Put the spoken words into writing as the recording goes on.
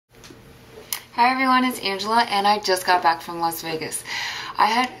Hi everyone, it's Angela and I just got back from Las Vegas. I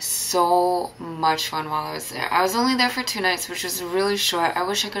had so much fun while I was there. I was only there for 2 nights, which was really short. I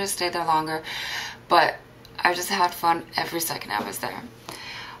wish I could have stayed there longer, but I just had fun every second I was there.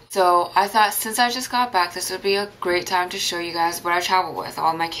 So I thought since I just got back, this would be a great time to show you guys what I travel with,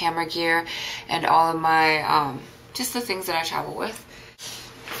 all my camera gear and all of my, just the things that I travel with.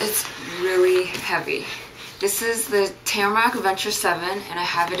 It's really heavy. This is the Tamarack Venture 7 and I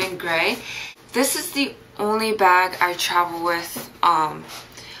have it in gray. This is the only bag I travel with on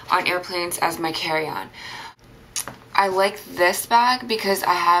airplanes as my carry-on. I like this bag because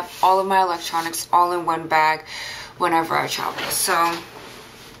I have all of my electronics all in one bag whenever I travel. So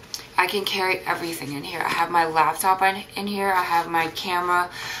I can carry everything in here. I have my laptop in here. I have my camera,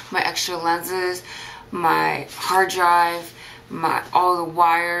 my extra lenses, my hard drive, all the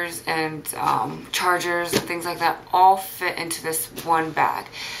wires and chargers and things like that all fit into this one bag.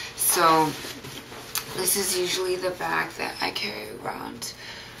 So this is usually the bag that I carry around.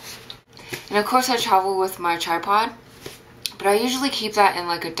 And of course I travel with my tripod, but I usually keep that in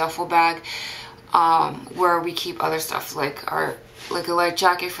like a duffel bag where we keep other stuff like a light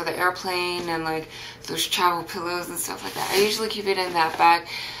jacket for the airplane and like those travel pillows and stuff like that. I usually keep it in that bag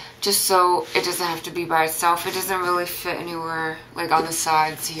just so it doesn't have to be by itself. It doesn't really fit anywhere like on the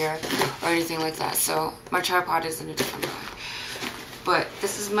sides here or anything like that. So my tripod is in a different bag. But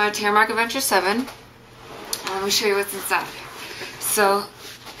this is my Tamarack Venture 7. Let me show you what's inside. So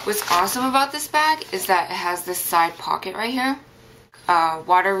what's awesome about this bag is that it has this side pocket right here.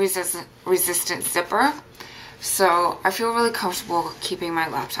 Water resistant zipper. So I feel really comfortable keeping my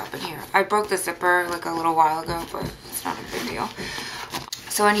laptop in here. I broke the zipper like a little while ago, but it's not a big deal.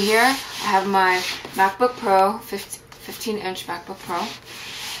 So in here I have my MacBook Pro, 15-inch MacBook Pro.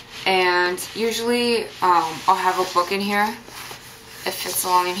 And usually I'll have a book in here. It fits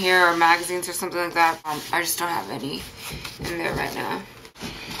along in here, or magazines or something like that. I just don't have any in there right now.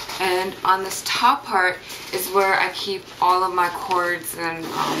 And on this top part is where I keep all of my cords and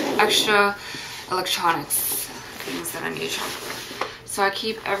extra electronics, things that I need to travel with. So I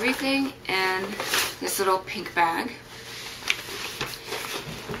keep everything in this little pink bag.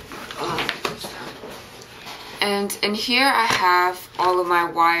 And in here I have all of my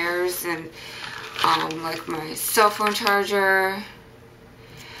wires and like my cell phone charger,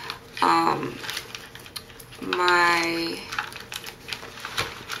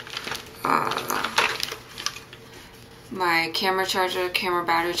 my camera charger, camera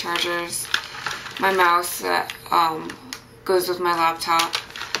battery chargers, my mouse that goes with my laptop.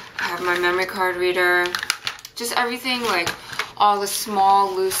 I have my memory card reader, just everything, like all the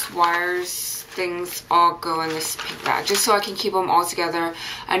small loose wires, things all go in this pink bag, just so I can keep them all together.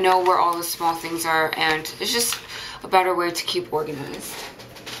 I know where all the small things are, and it's just a better way to keep organized.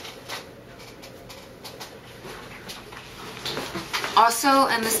 Also,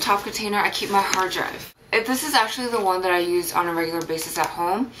 in this top container, I keep my hard drive. This is actually the one that I use on a regular basis at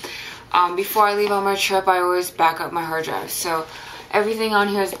home. Before I leave on my trip, I always back up my hard drive. So everything on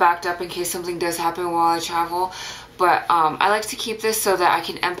here is backed up in case something does happen while I travel. But I like to keep this so that I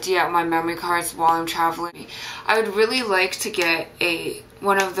can empty out my memory cards while I'm traveling. I would really like to get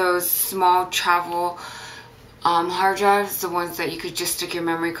one of those small travel hard drives, the ones that you could just stick your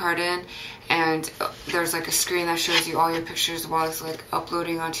memory card in, and there's like a screen that shows you all your pictures while it's like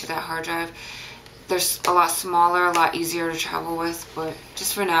uploading onto that hard drive. They're a lot smaller, a lot easier to travel with, but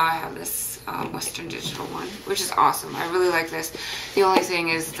just for now I have this Western Digital one, which is awesome. I really like this. The only thing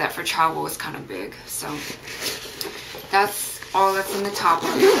is that for travel it's kind of big, so that's all that's in the top of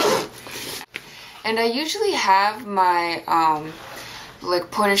it. And I usually have my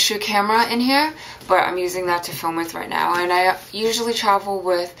like point and shoot camera in here, but I'm using that to film with right now. And I usually travel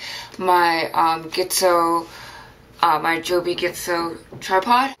with my Gitzo, my Joby Gitzo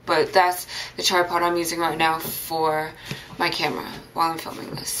tripod, but that's the tripod I'm using right now for my camera while I'm filming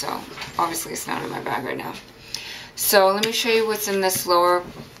this. So obviously it's not in my bag right now. So let me show you what's in this lower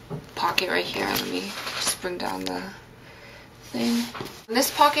pocket right here. Let me just bring down the thing. In this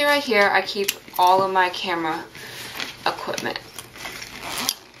pocket right here, I keep all of my camera equipment.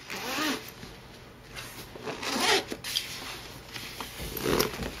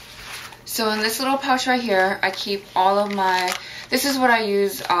 So in this little pouch right here, I keep all of my, this is what I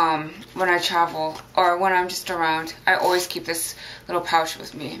use when I travel or when I'm just around. I always keep this little pouch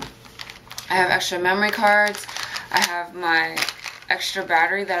with me. I have extra memory cards. I have my extra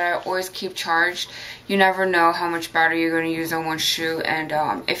battery that I always keep charged. You never know how much battery you're going to use on one shoe, and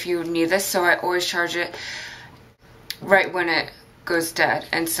if you need this, so I always charge it right when it goes dead,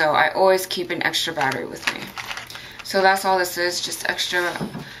 and so I always keep an extra battery with me. So that's all this is, just extra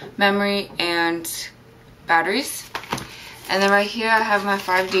memory and batteries. And then right here I have my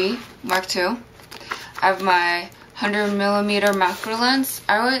 5D Mark II. I have my 100mm macro lens.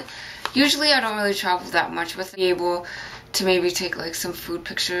 Usually I don't really travel that much with it. Be able to maybe take like some food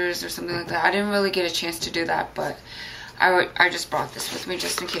pictures or something like that. I didn't really get a chance to do that, but I just brought this with me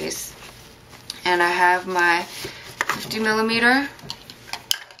just in case. And I have my 50mm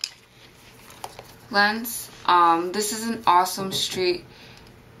lens. This is an awesome street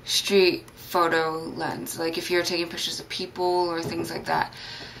photo lens. Like if you're taking pictures of people or things like that,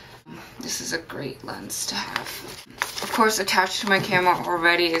 this is a great lens to have. Of course, attached to my camera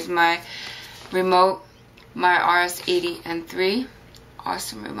already is my remote, my RS80N3.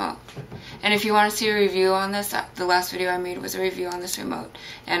 Awesome remote. And if you want to see a review on this, the last video I made was a review on this remote,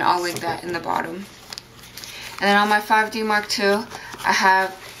 and I'll link that in the bottom. And then on my 5D Mark II, I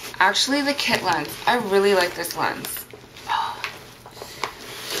have actually the kit lens. I really like this lens. Oh,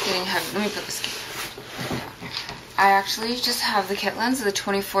 it's getting heavy. Let me put this down. I actually just have the kit lens, the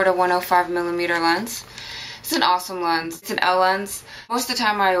 24 to 105mm lens. It's an awesome lens. It's an L lens. Most of the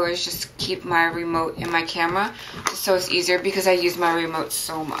time I always just keep my remote in my camera just so it's easier because I use my remote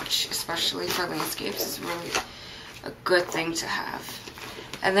so much, especially for landscapes. It's really a good thing to have.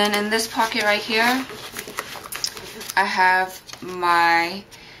 And then in this pocket right here, I have my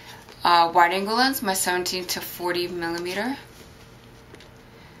wide angle lens, my 17 to 40mm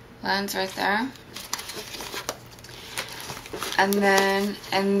lens right there. And then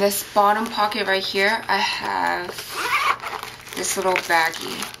in this bottom pocket right here, I have this little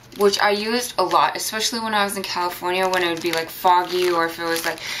baggie, which I used a lot, especially when I was in California when it would be like foggy or if it was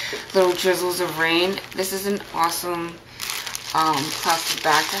like little drizzles of rain. This is an awesome plastic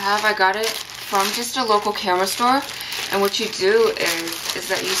bag to have. I got it from just a local camera store, and what you do is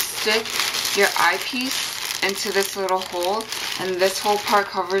that you stick your eyepiece into this little hole, and this whole part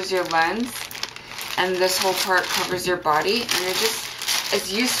covers your lens, and this whole part covers your body, and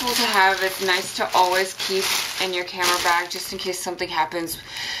it's useful to have. It's nice to always keep in your camera bag just in case something happens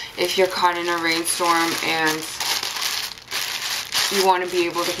if you're caught in a rainstorm and you want to be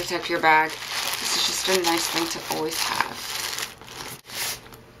able to protect your bag. This is just a nice thing to always have.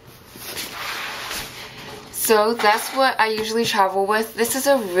 So that's what I usually travel with. This is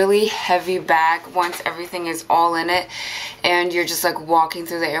a really heavy bag once everything is all in it and you're just like walking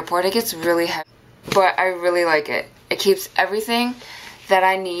through the airport. It gets really heavy, but I really like it. It keeps everything that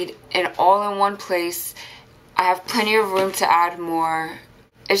I need all in one place. I have plenty of room to add more.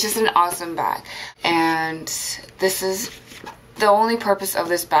 It's just an awesome bag. And this is the only purpose of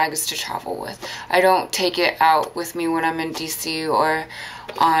this bag is to travel with. I don't take it out with me when I'm in DC or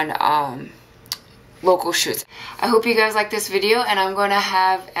on local shoots. I hope you guys like this video, and I'm going to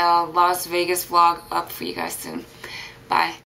have a Las Vegas vlog up for you guys soon. Bye.